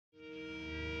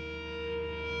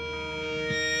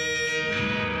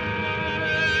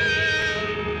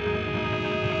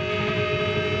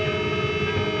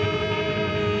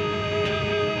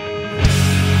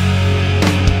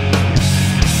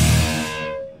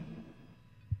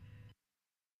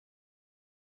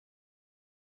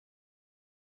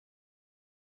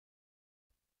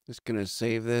Just gonna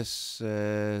save this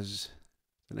as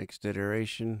the next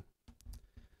iteration,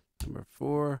 number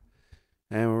 4.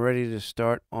 And we're ready to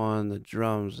start on the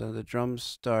drums. Now the drums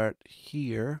start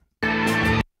here.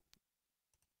 And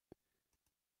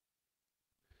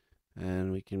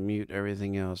we can mute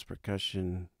everything else,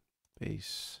 percussion,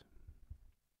 bass.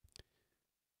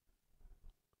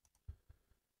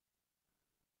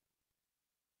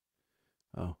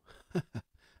 Oh, I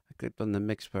clicked on the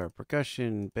mix bar.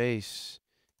 Percussion, bass,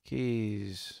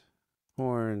 keys,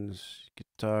 horns,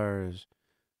 guitars,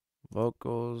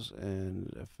 vocals,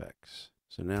 and effects.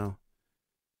 So now,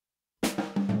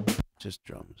 just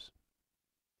drums.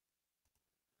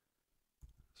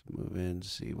 Let's move in to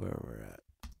see where we're at.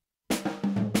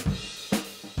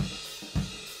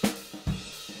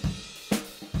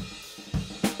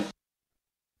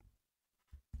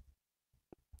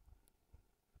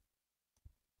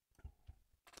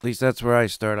 At least that's where I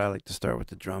start. I like to start with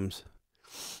the drums.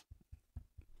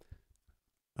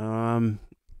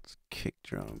 Let's kick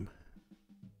drum.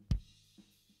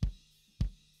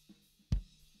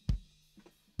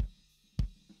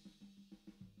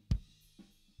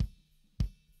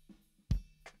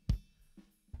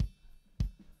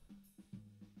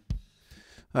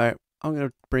 All right, I'm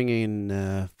gonna bring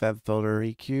in Fab Filter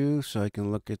EQ so I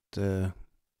can look at the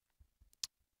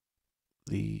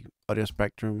audio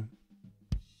spectrum.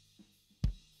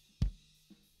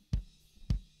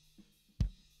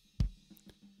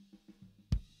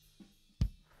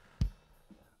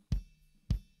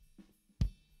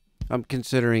 I'm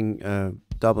considering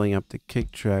doubling up the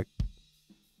kick track.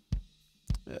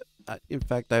 In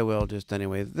fact, I will just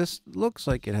anyway. This looks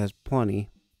like it has plenty,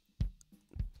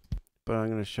 but I'm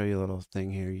going to show you a little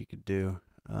thing here you could do.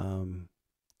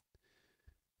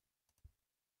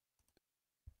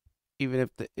 Even if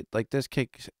like this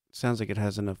kick sounds like it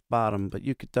has enough bottom, but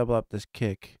you could double up this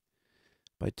kick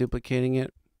by duplicating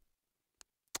it.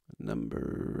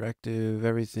 Number, active,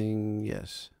 everything,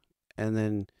 yes. And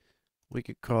then we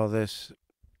could call this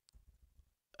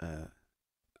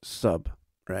sub,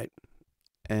 right?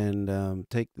 And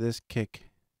take this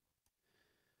kick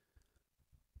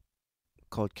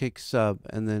called kick sub,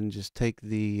 and then just take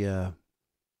the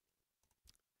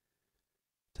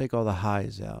take all the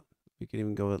highs out. We could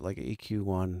even go with like an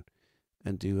EQ1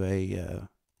 and do a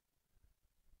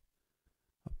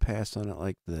pass on it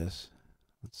like this.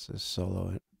 Let's just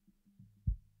solo it.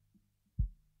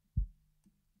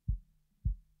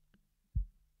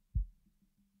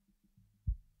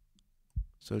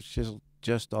 So it's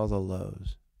just all the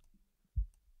lows.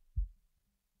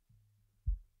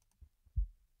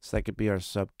 So that could be our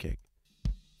sub kick.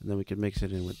 And then we could mix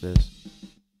it in with this.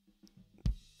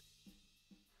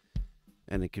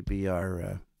 And it could be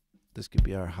our, this could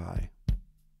be our high.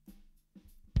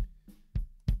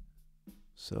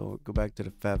 So we'll go back to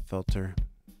the Fab Filter.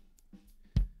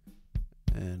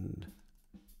 And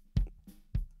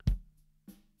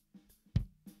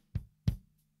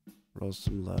roll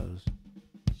some lows.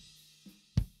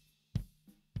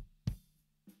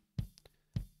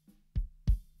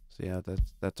 See how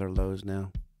that's our lows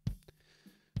now.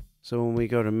 So when we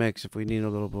go to mix, if we need a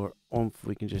little more oomph,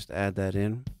 we can just add that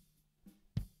in.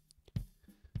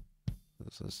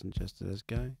 Let's listen just to this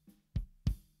guy.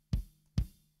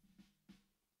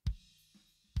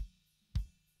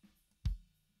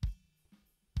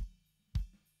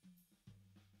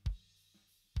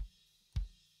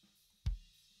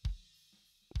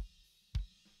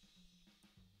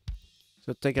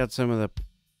 So take out some of the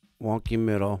wonky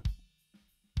middle.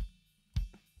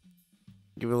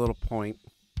 Give it a little point.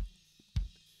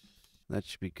 That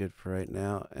should be good for right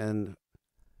now. And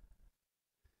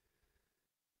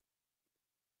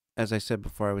as I said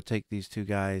before, I would take these two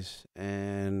guys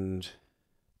and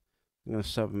I'm going to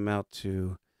sub them out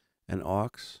to an aux.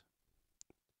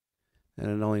 And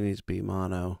it only needs to be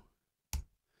mono.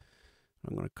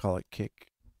 I'm going to call it kick.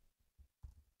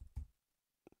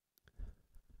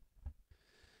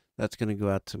 That's going to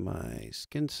go out to my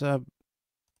skin sub.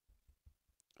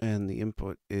 And the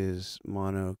input is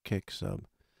mono kick sub.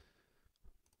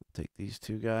 Take these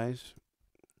two guys,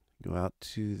 go out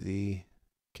to the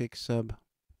kick sub.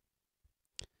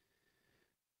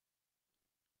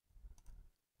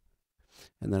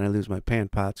 And then I lose my pan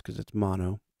pots because it's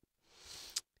mono.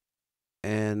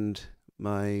 And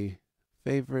my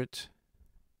favorite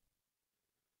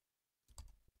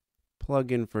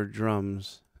plugin for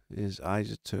drums is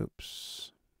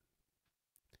iZotope's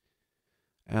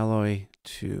Alloy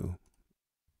 2,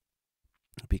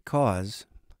 because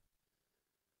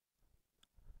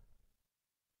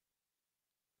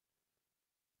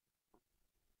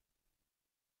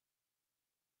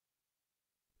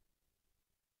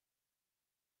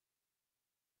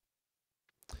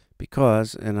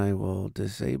because, and I will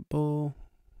disable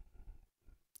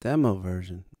demo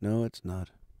version. No, it's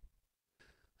not.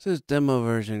 This is demo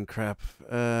version crap.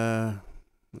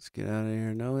 Let's get out of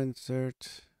here. No insert.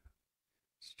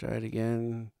 Let's try it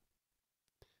again.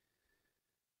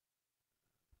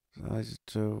 Size it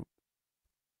to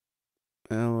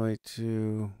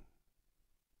LA2.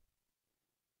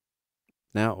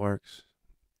 Now it works.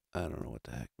 I don't know what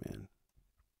the heck, man.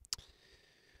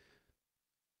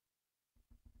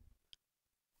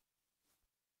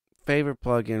 Favorite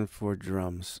plugin for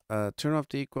drums. Turn off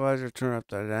the equalizer, turn off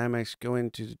the dynamics, go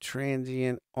into the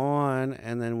transient on,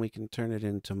 and then we can turn it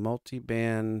into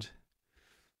multi-band.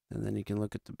 And then you can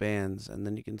look at the bands, and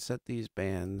then you can set these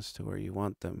bands to where you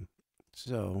want them.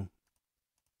 So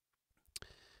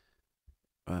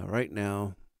right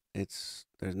now,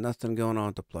 there's nothing going on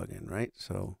with the plugin, right?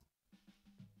 So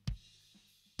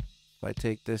if I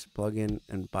take this plugin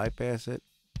and bypass it,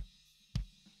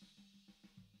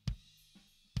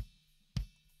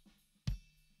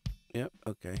 yep,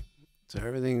 okay. So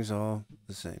everything's all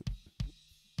the same.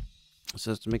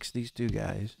 So let's mix these two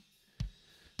guys.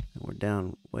 And we're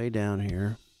down, way down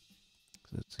here.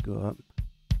 So let's go up.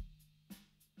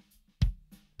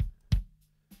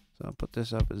 So I'll put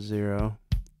this up at 0,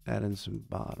 add in some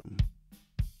bottom.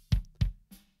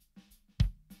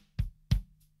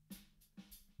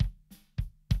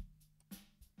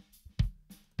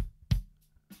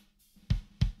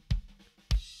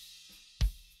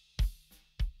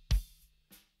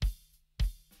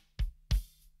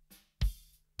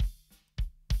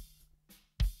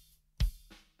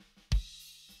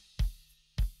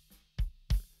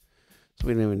 So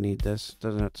we don't even need this.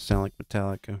 Doesn't have to sound like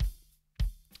Metallica.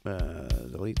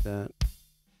 Delete that.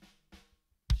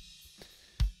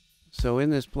 So in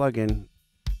this plugin,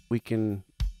 we can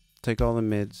take all the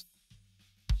mids.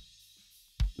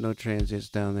 No transients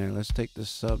down there. Let's take the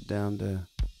sub down to,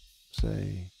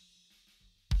 say,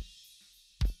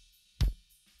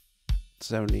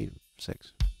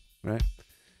 76, right?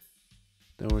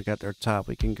 Then we got our top.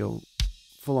 We can go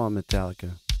full on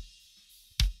Metallica.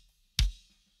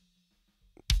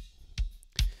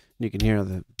 You can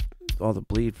hear all the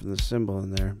bleed from the cymbal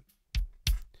in there.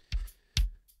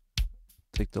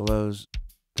 Take the lows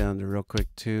down to real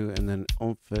quick too, and then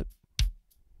oomph it.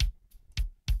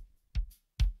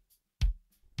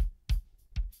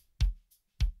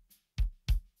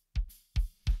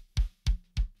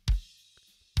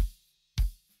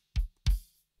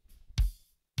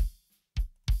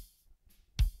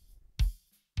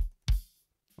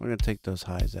 We're going to take those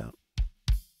highs out.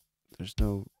 There's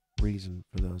no reason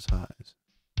for those highs.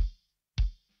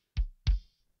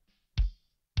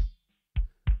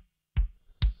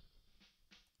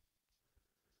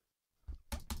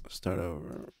 Start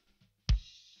over.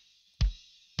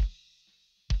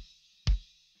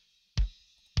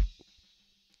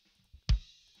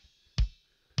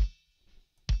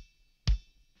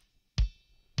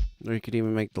 Or you could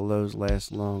even make the lows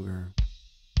last longer.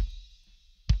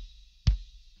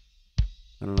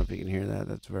 I don't know if you can hear that.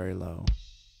 That's very low.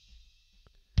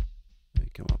 They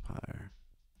come up higher.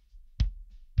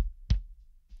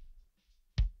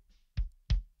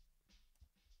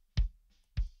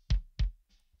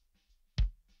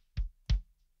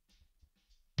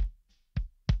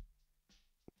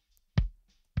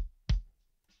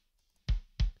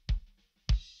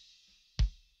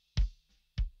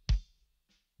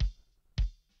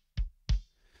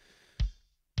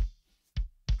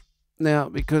 Now,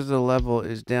 because the level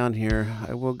is down here,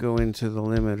 I will go into the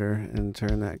limiter and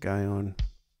turn that guy on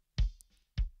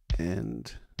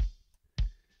and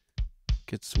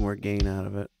get some more gain out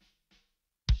of it.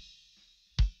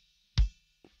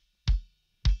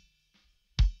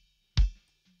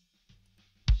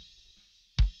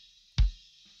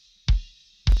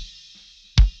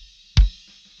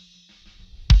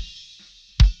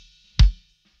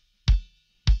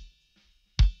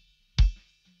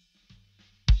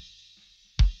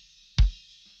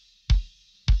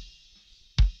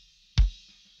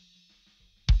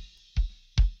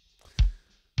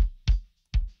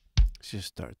 Just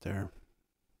start there.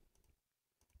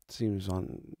 Seems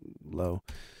on low.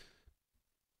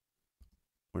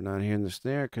 We're not hearing the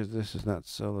snare because this is not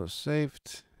solo safe.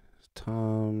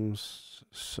 Tom's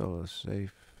solo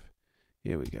safe.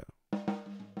 Here we go.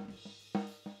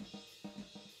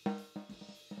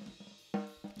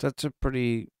 That's a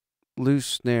pretty loose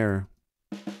snare.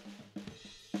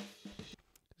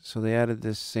 So they added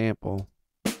this sample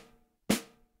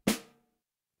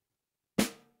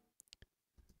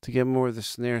to get more of the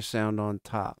snare sound on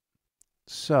top.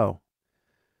 So,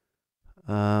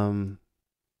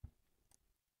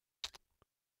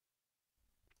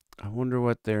 I wonder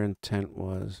what their intent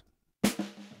was.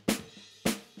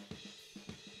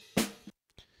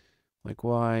 Like,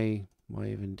 why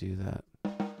even do that?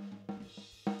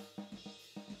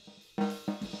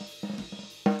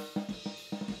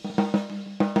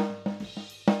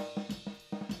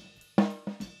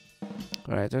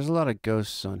 Alright, there's a lot of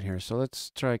ghosts on here, so let's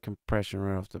try compression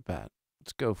right off the bat.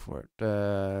 Let's go for it.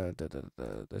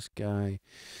 This guy,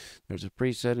 there's a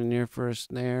preset in here for a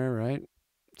snare, right?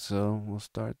 So we'll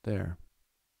start there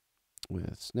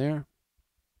with snare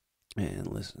and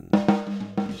listen.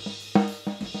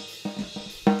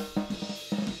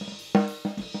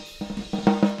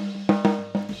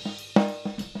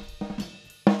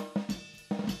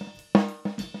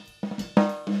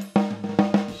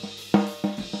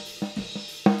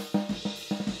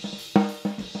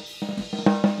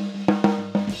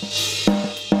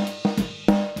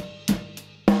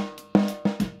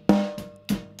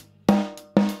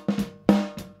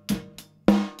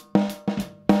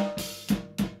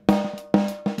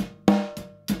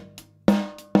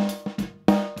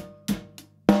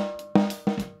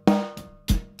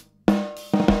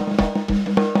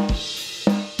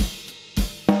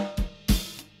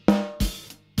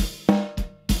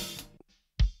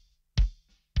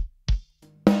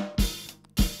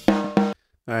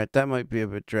 Alright, that might be a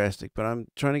bit drastic, but I'm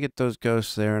trying to get those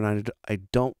ghosts there, and I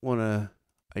don't want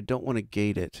to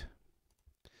gate it.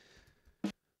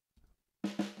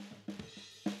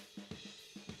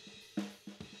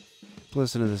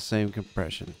 Listen to the same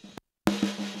compression.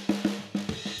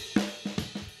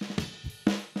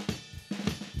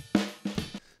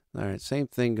 Alright, same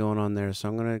thing going on there, so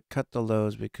I'm going to cut the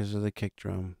lows because of the kick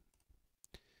drum.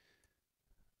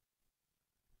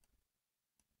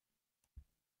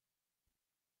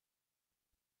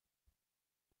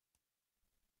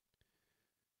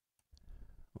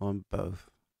 On both.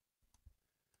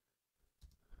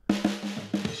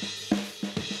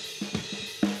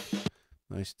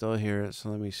 I still hear it, so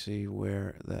let me see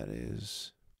where that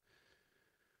is.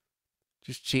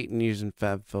 Just cheating using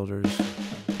fab filters.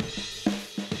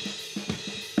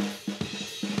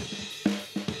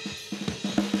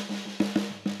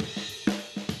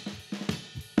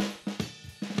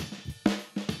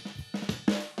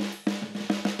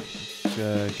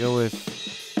 Go with,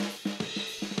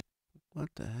 what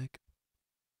the heck?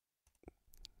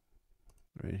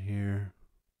 Right here.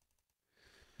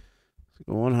 Let's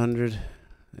go 100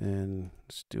 and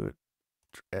let's do it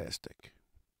drastic.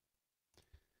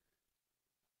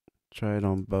 Try it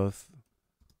on both.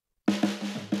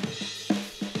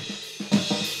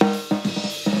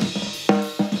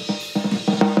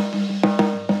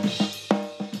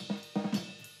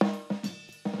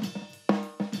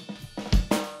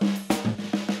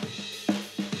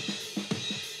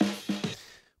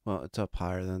 Well, it's up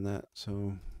higher than that,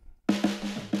 so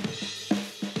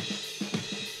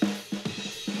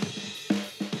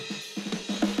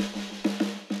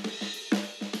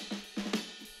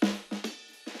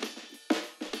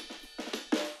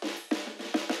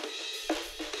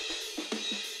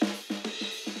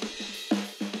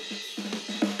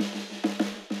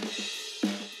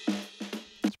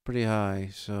it's pretty high,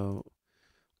 so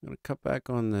I'm going to cut back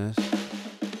on this.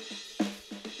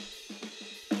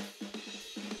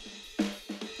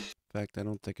 In fact, I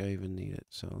don't think I even need it,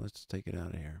 so let's take it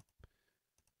out of here.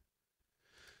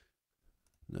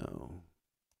 No.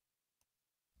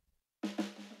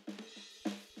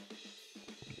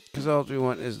 Because all we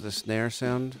want is the snare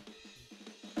sound.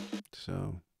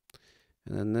 So,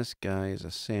 and then this guy is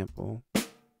a sample.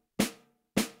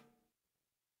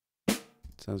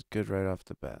 Sounds good right off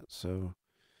the bat. So,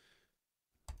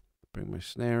 bring my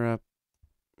snare up,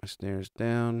 my snare's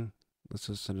down. Let's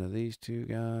listen to these two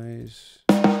guys.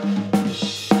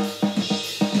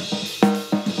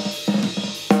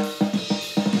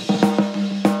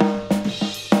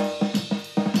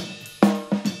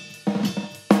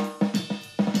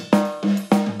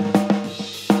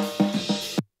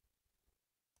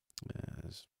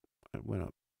 I went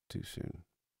up too soon.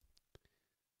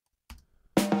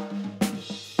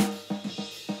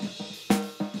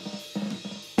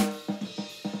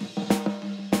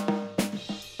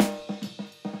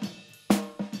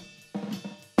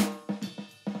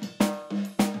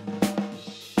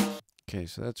 Okay,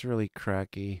 so that's really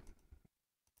cracky.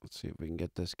 Let's see if we can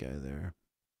get this guy there.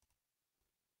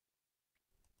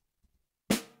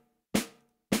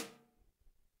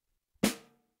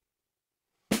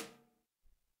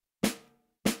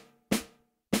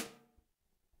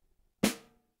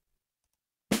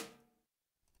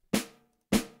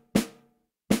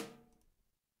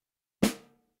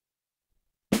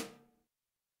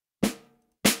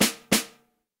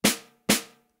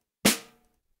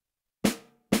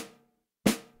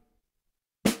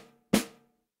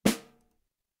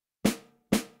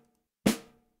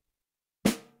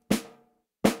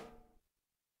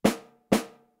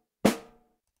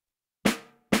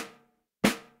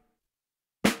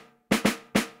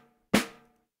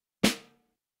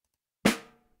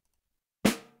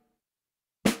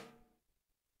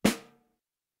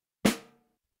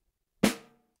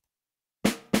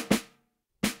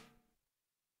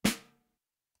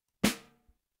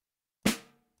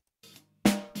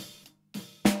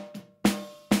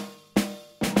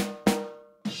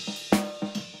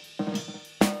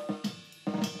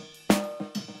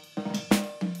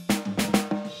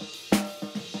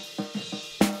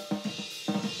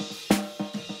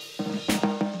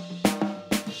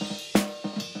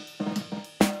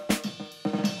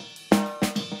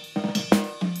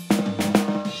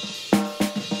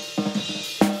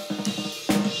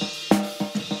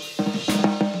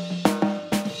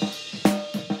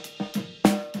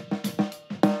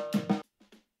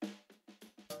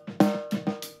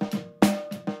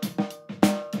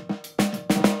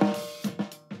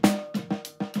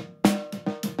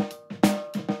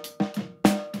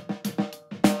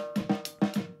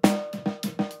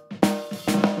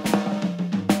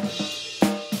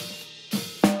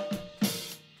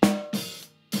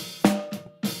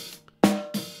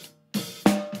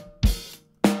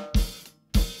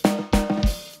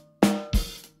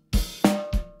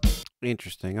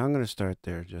 interesting. I'm going to start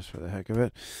there just for the heck of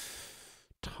it.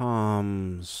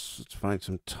 Toms. Let's find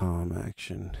some tom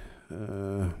action.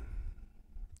 Toms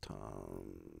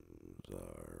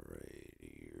are right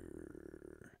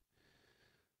here.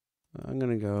 I'm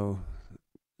going to go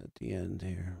at the end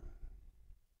here.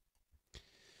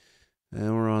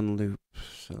 And we're on loop,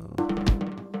 so...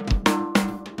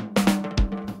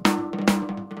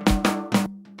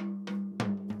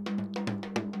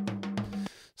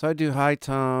 So I do high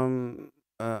tom,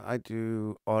 I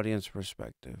do audience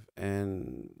perspective,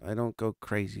 and I don't go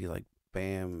crazy like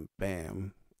bam,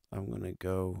 bam. I'm going to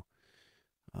go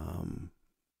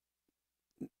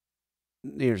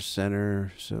near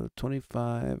center, so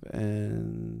 25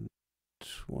 and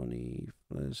 20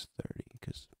 plus 30,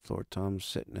 because floor tom's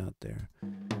sitting out there.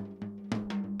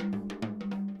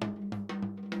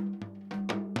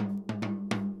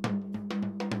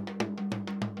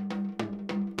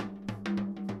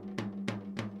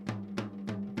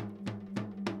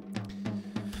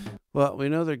 Well, we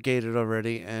know they're gated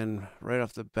already, and right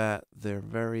off the bat, they're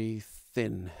very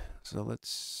thin. So let's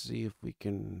see if we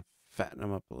can fatten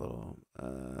them up a little.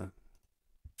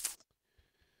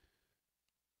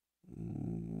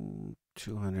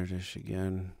 200-ish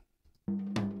again.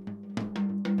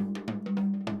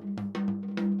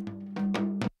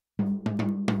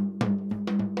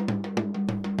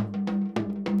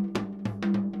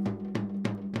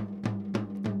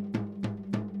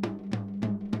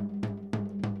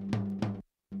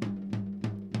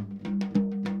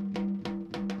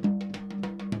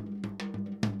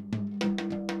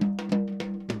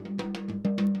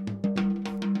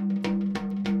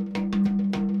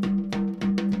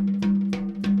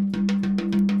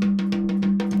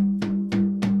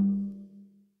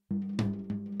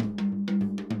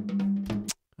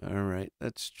 All right,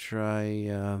 let's try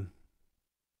on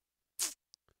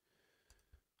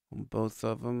both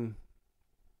of them.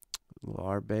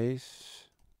 R bass.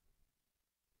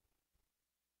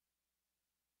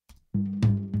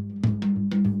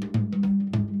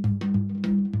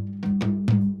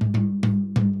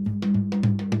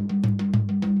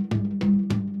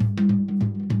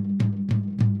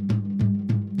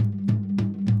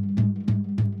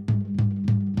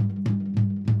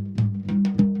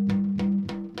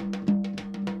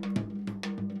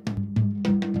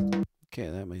 Okay,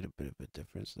 that made a bit of a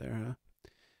difference there, huh?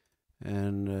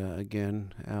 And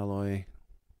again, alloy.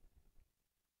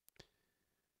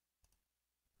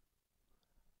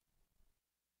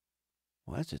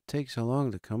 Why does it take so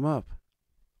long to come up?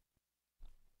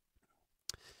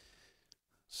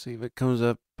 See if it comes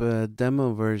up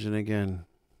demo version again.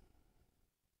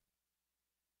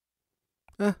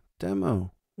 Ah,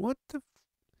 demo. What the?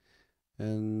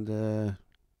 And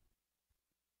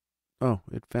oh,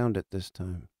 it found it this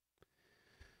time.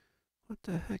 What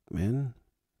the heck, man?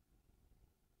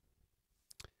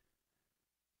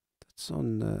 That's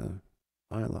on the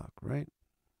iLock, right?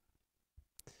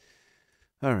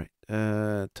 All right,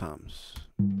 toms.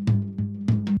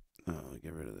 Oh,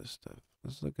 get rid of this stuff.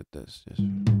 Let's look at this. Just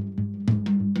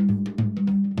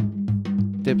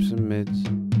dips and mids.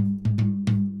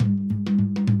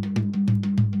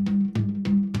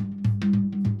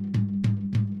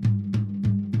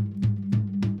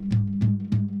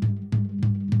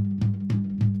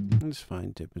 It's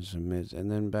fine, dipping some mids, and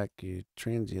then back to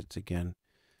transients again.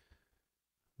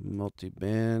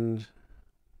 Multi-band.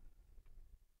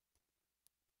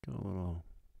 Go a little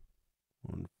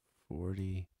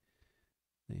 140.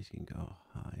 These can go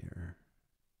higher.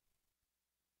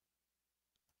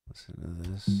 Listen to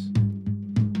this.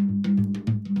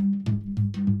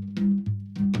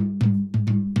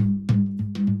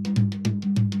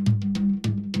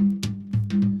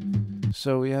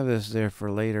 So we have this there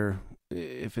for later.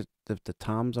 If the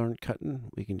toms aren't cutting,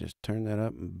 we can just turn that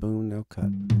up and boom, they'll cut.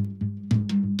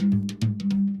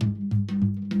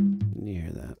 You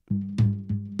hear that?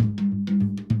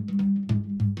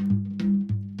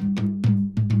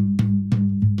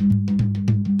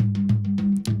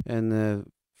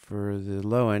 And for the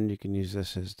low end, you can use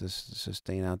this as this to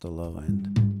sustain out the low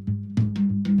end.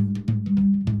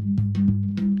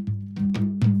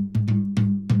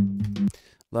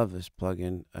 Love this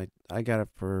plugin. I got it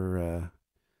for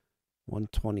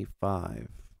 $125.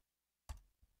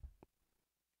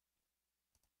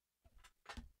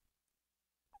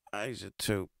 I use it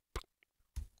too.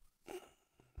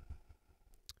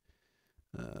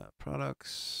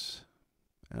 Products,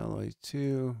 Alloy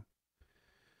 2.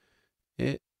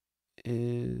 It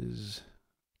is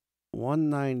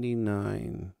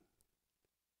 $199.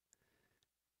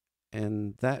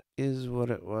 And that is what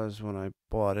it was when I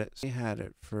bought it. I had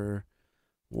it for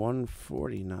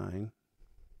 $149.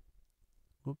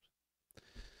 Whoops.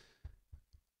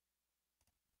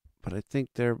 but I think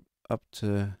they're up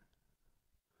to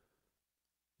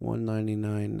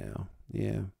 $199 now.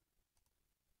 Yeah.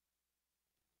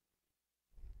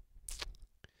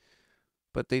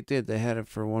 But they did. They had it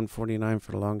for $149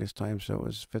 for the longest time, so it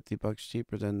was $50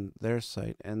 cheaper than their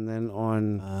site. And then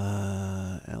on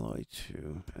Alloy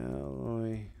 2,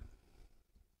 Alloy,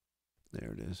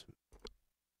 there it is.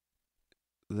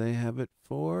 They have it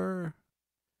for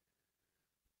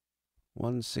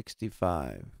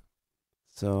 $165.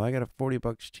 So I got it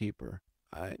 $40 cheaper.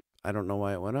 I don't know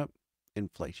why it went up.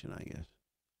 Inflation, I guess.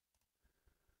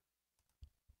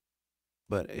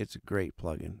 But it's a great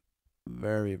plugin.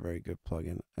 Very, very good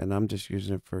plugin. And I'm just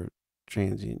using it for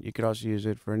transient. You could also use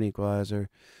it for an equalizer.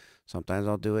 Sometimes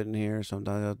I'll do it in here.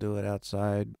 Sometimes I'll do it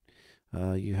outside.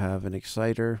 You have an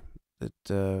exciter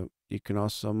that you can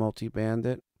also multi-band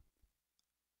it.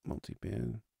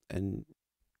 Multi-band. And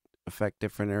affect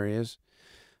different areas.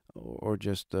 Or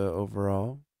just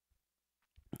overall.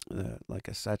 Like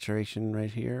a saturation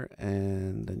right here.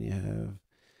 And then you have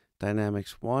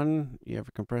Dynamics 1, you have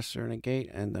a compressor and a gate,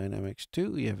 and Dynamics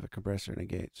 2, you have a compressor and a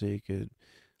gate. So you could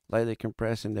lightly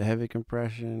compress into heavy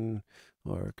compression,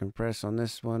 or compress on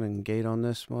this one and gate on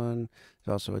this one.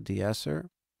 There's also a de-esser.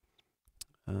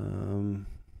 There's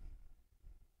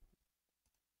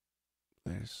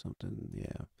something,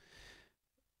 yeah.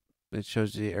 It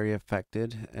shows the area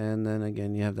affected, and then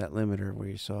again you have that limiter where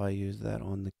you saw I used that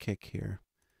on the kick here.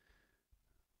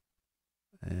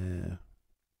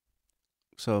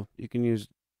 So you can use,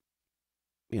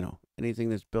 anything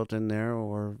that's built in there,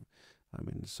 or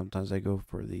sometimes I go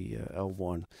for the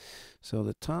L1. So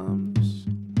the toms,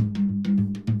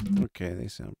 okay, they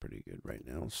sound pretty good right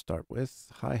now. Let's start with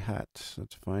hi-hat.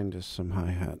 Let's find us some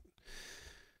hi-hat.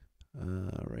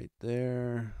 Right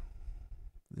there.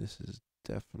 This is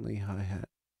definitely hi-hat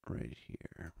right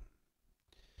here.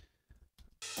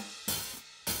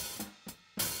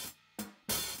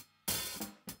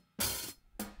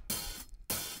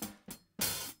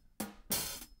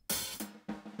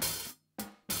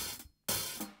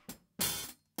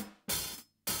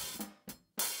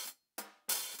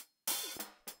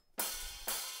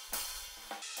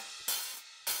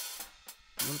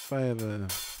 What if I have a...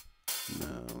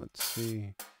 No, let's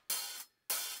see.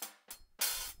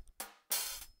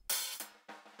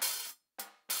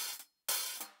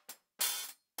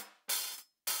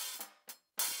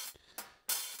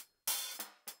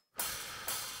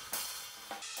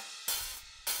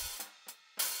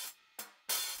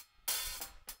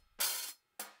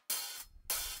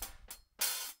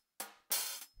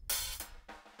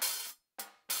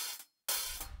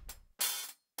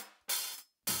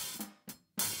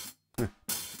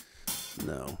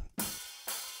 No.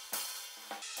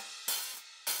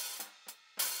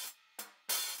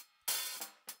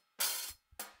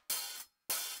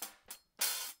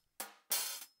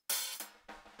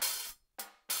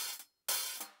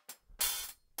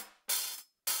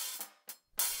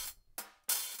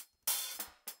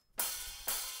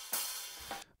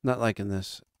 Not liking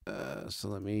this. So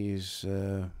let me use...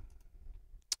 what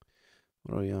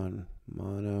are we on?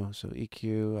 Mono. So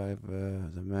EQ, I have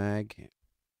the mag.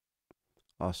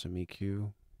 Awesome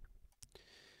EQ.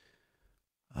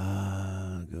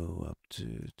 Go up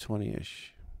to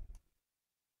 20-ish.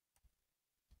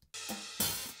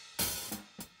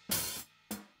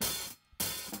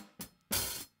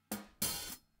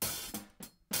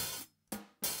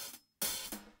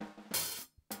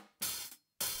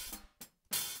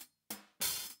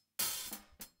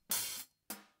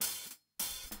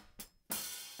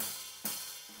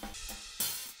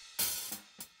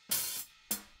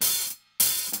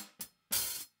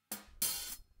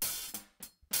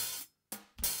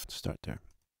 Start there.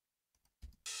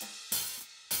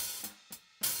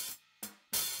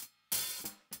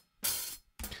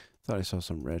 Thought I saw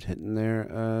some red hitting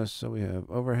there. So we have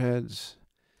overheads.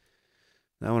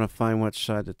 Now I want to find which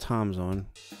side the tom's on.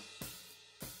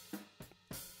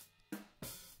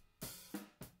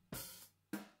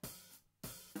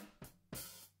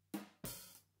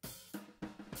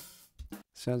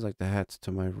 Sounds like the hat's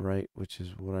to my right, which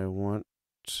is what I want.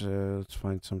 So let's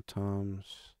find some toms.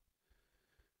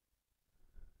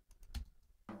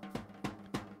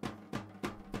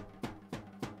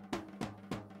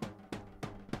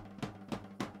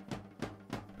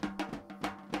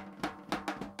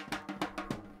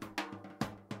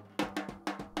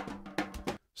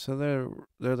 So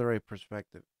they're the right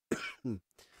perspective. I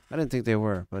didn't think they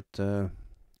were, but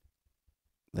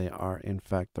they are in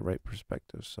fact the right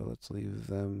perspective. So let's leave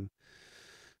them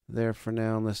there for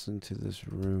now and listen to this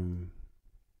room.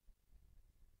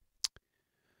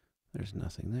 There's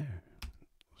nothing there.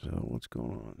 So what's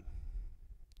going on?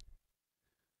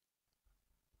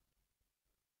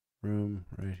 room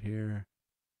right here.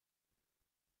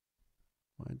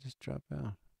 Why just drop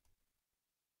out?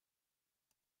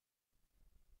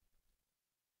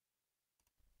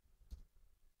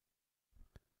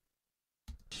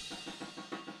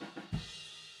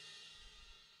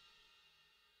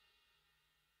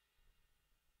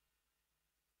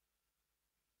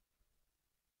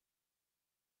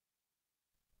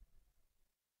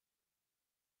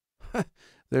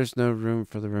 There's no room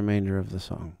for the remainder of the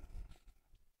song.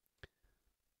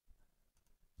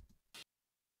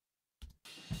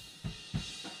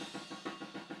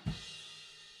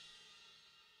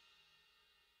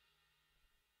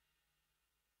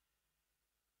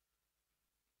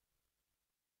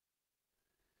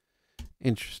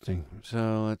 Interesting.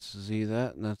 So let's see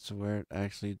that, and that's where it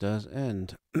actually does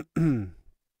end.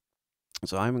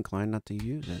 So I'm inclined not to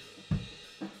use it.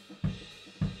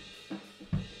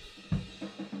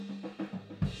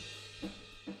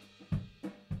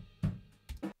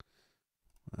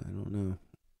 I don't know.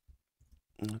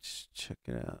 Let's check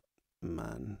it out,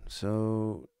 man.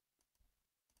 So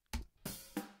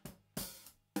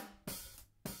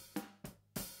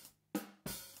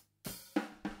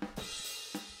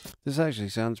this actually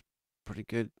sounds pretty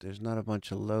good. There's not a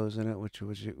bunch of lows in it, which you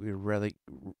would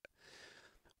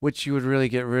really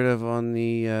get rid of on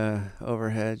the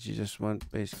overheads. You just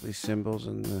want basically cymbals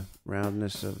and the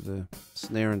roundness of the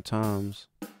snare and toms.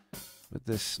 But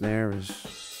this snare is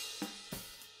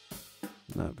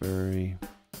not very...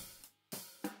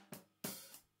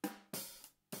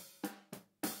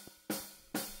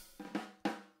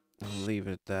 I'll leave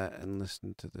it at that and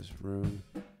listen to this room.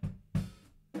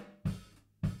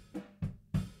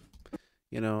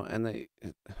 You know, and they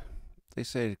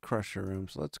say crush your room,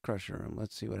 so let's crush your room.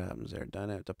 Let's see what happens there.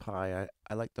 Dynamic the pie.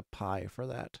 I like the pie for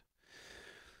that.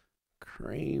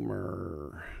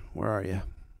 Kramer, where are you?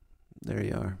 There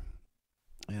you are.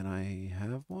 And I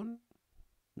have one?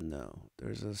 No.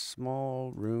 There's a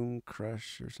small room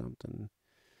crush or something.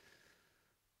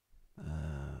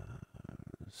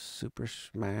 Super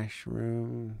smash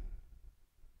room.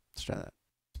 Let's try that.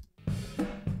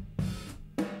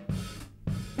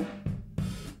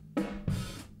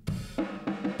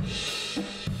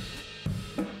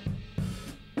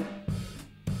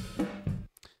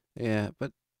 Yeah,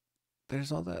 but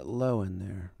there's all that low in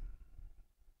there.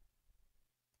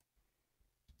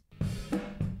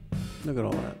 Look at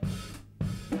all that.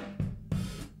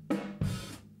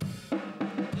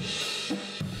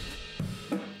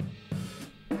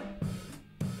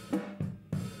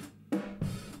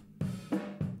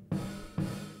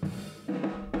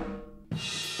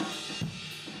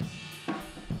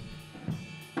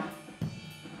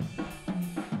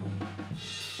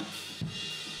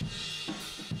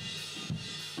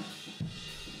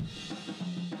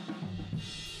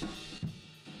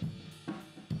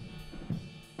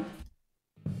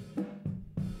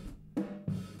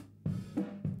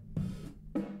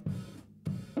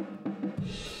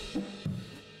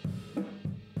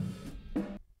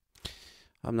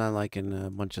 I'm not liking a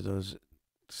bunch of those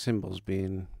cymbals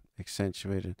being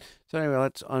accentuated. So anyway,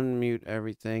 let's unmute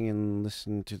everything and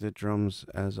listen to the drums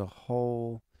as a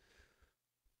whole.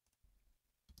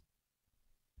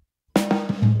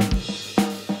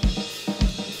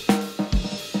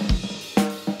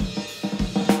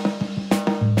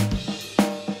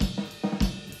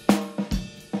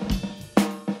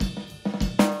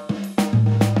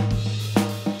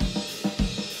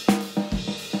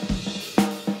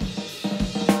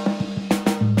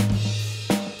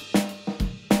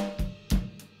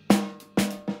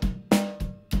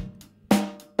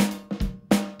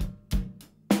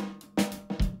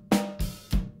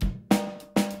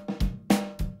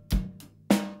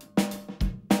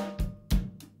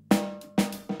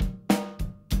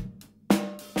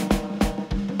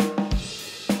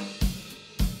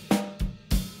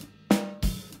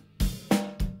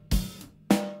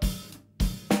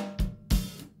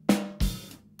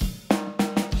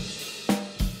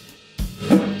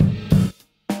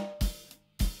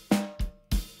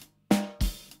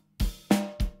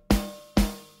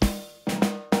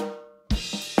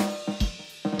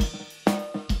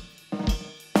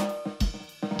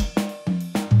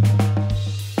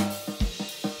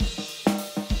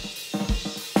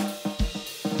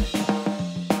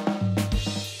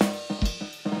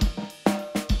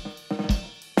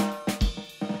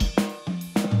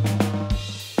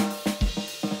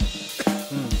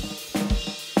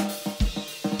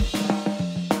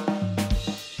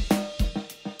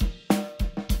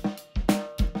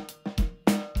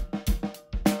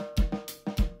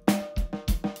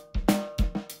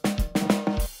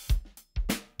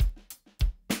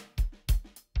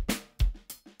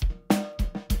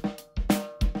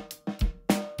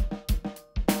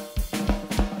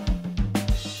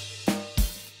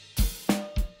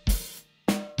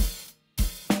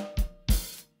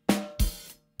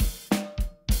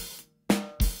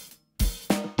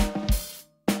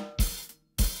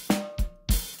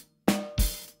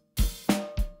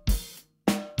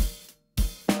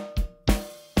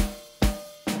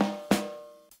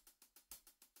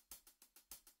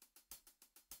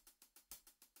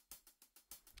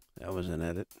 That was an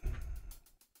edit.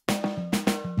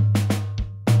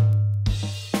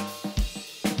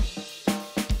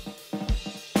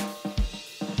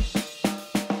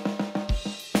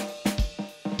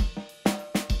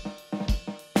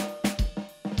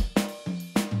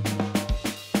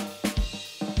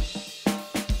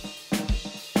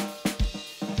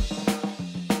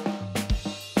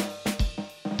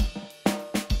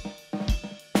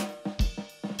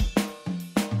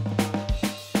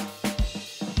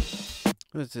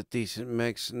 It's a decent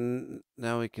mix, and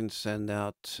now we can send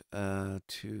out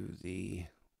to the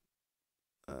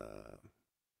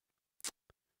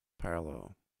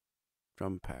parallel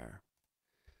drum pair,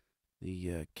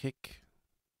 the kick.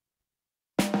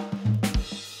 We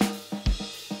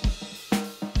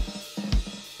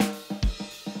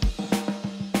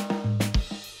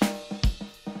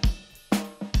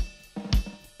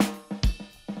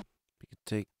could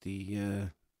take the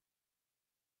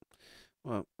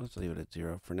well, let's leave it at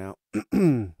 0 for now.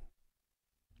 And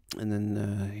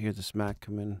then hear the smack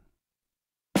come in.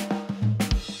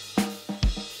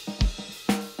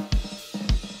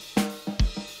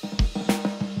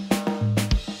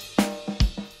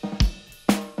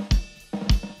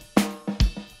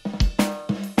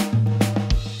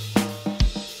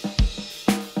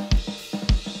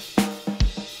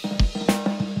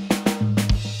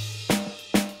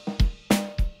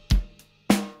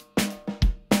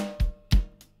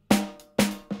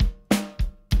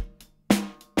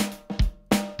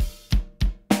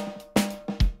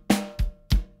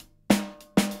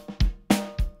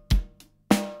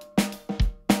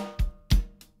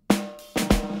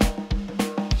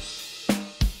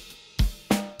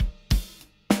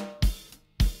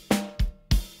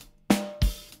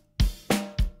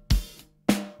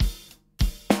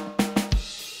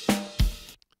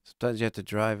 Sometimes you have to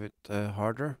drive it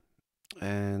harder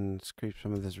and scrape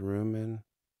some of this room in.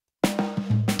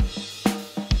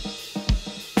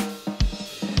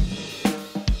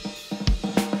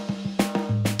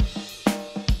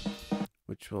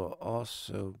 Which will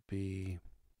also be,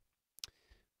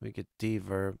 we get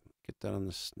deverb, get that on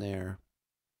the snare.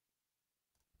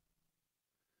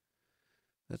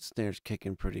 That snare's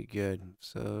kicking pretty good.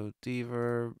 So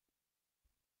deverb.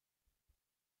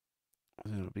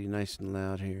 It'll be nice and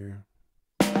loud here.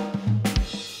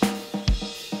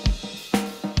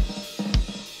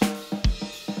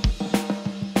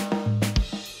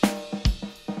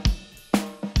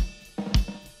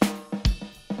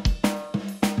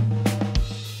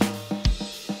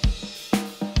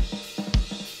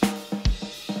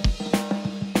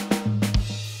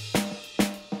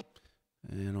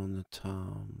 And on the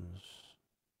toms,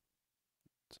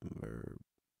 some verb.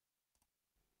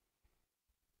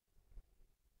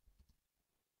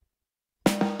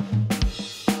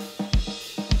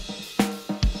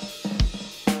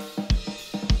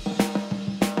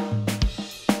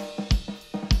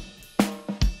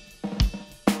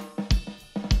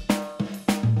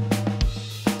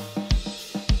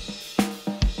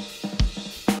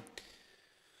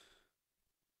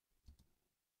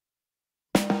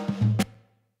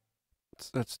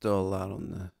 That's still a lot on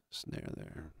the snare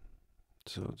there.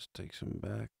 So let's take some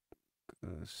back,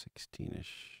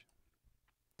 16-ish.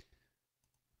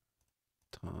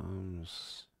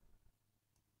 Toms,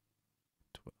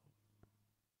 12.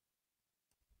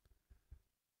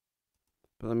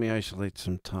 But let me isolate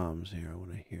some toms here. I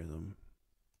want to hear them.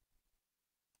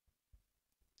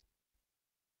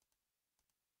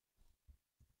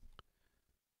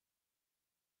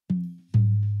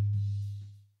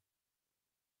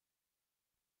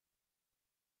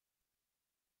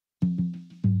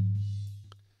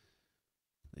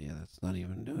 Yeah, that's not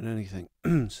even doing anything.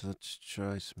 So let's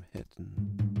try some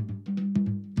hitting.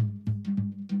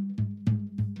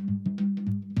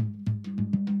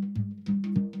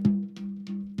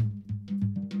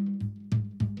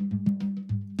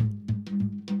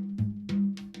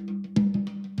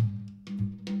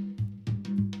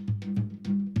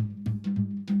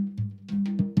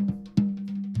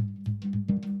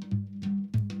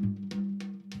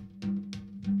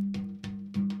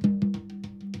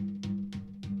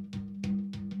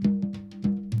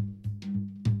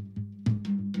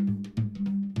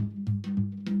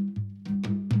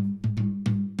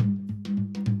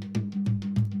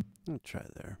 Try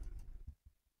there.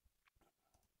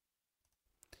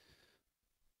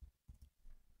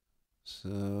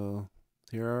 So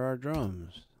here are our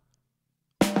drums.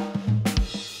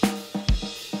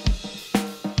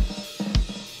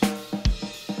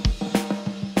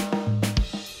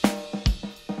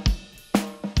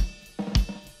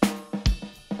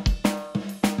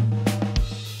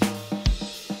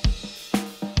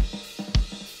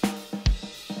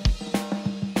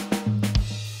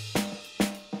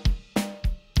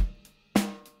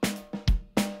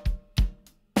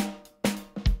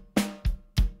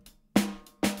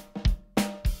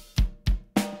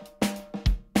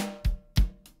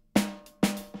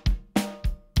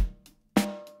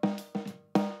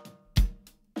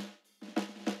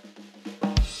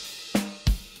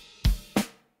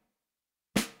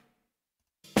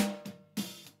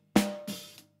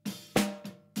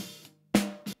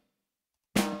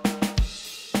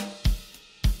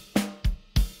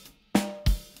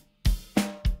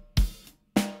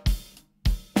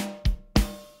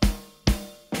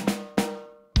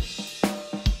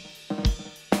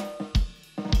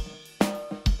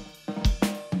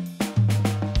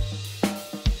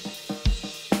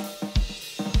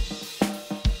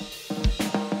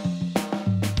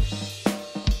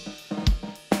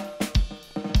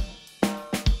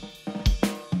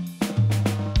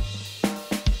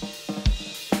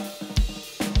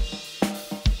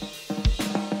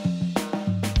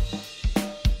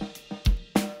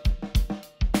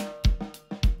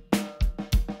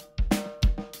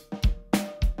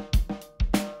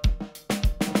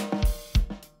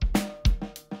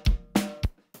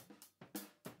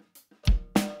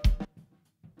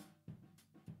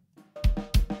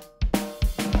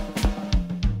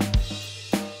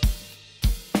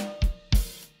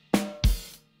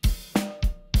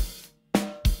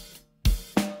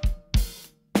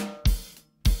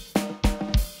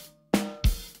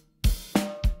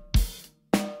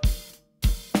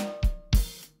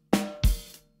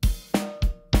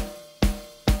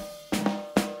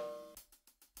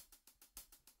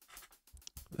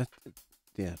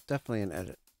 Yeah, definitely an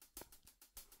edit.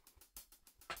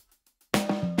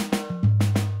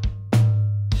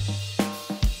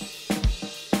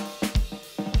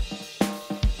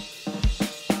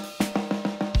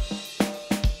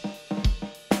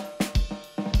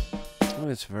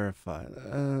 Let's verify.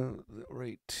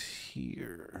 Right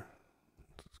here.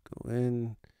 Let's go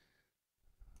in.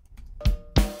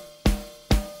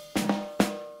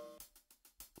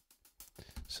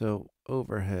 So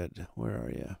overhead, where are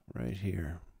you? Right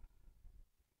here.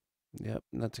 Yep,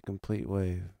 that's a complete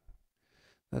wave.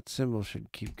 That cymbal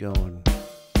should keep going.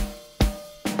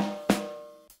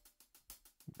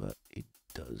 But it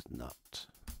does not.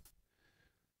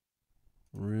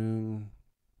 Room.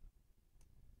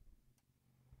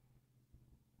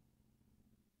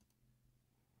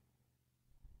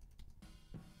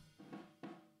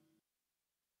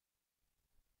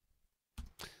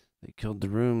 They killed the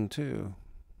room too.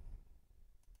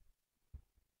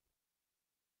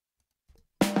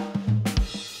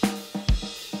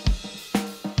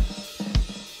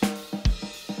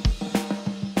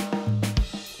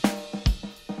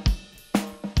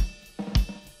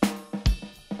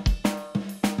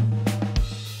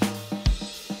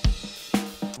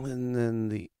 And then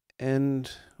the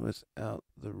end without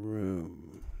the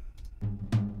room.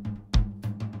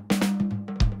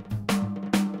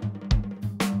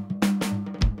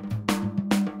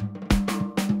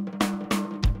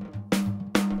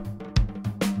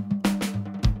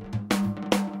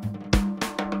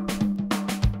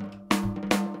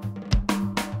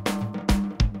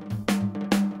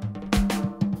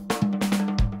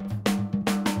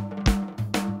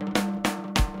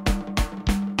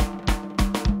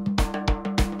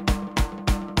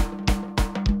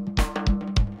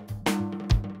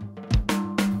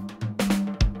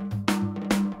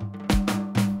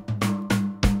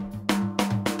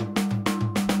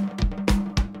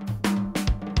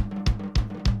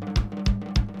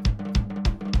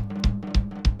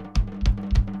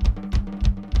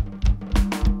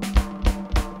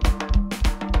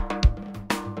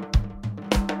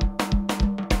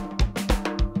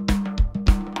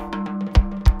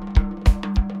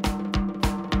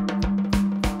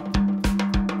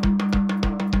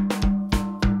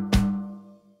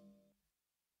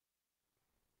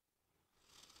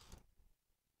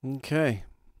 Okay,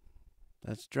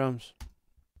 that's drums.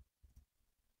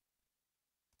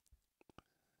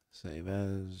 Save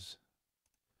as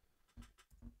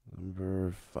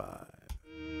number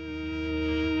 5.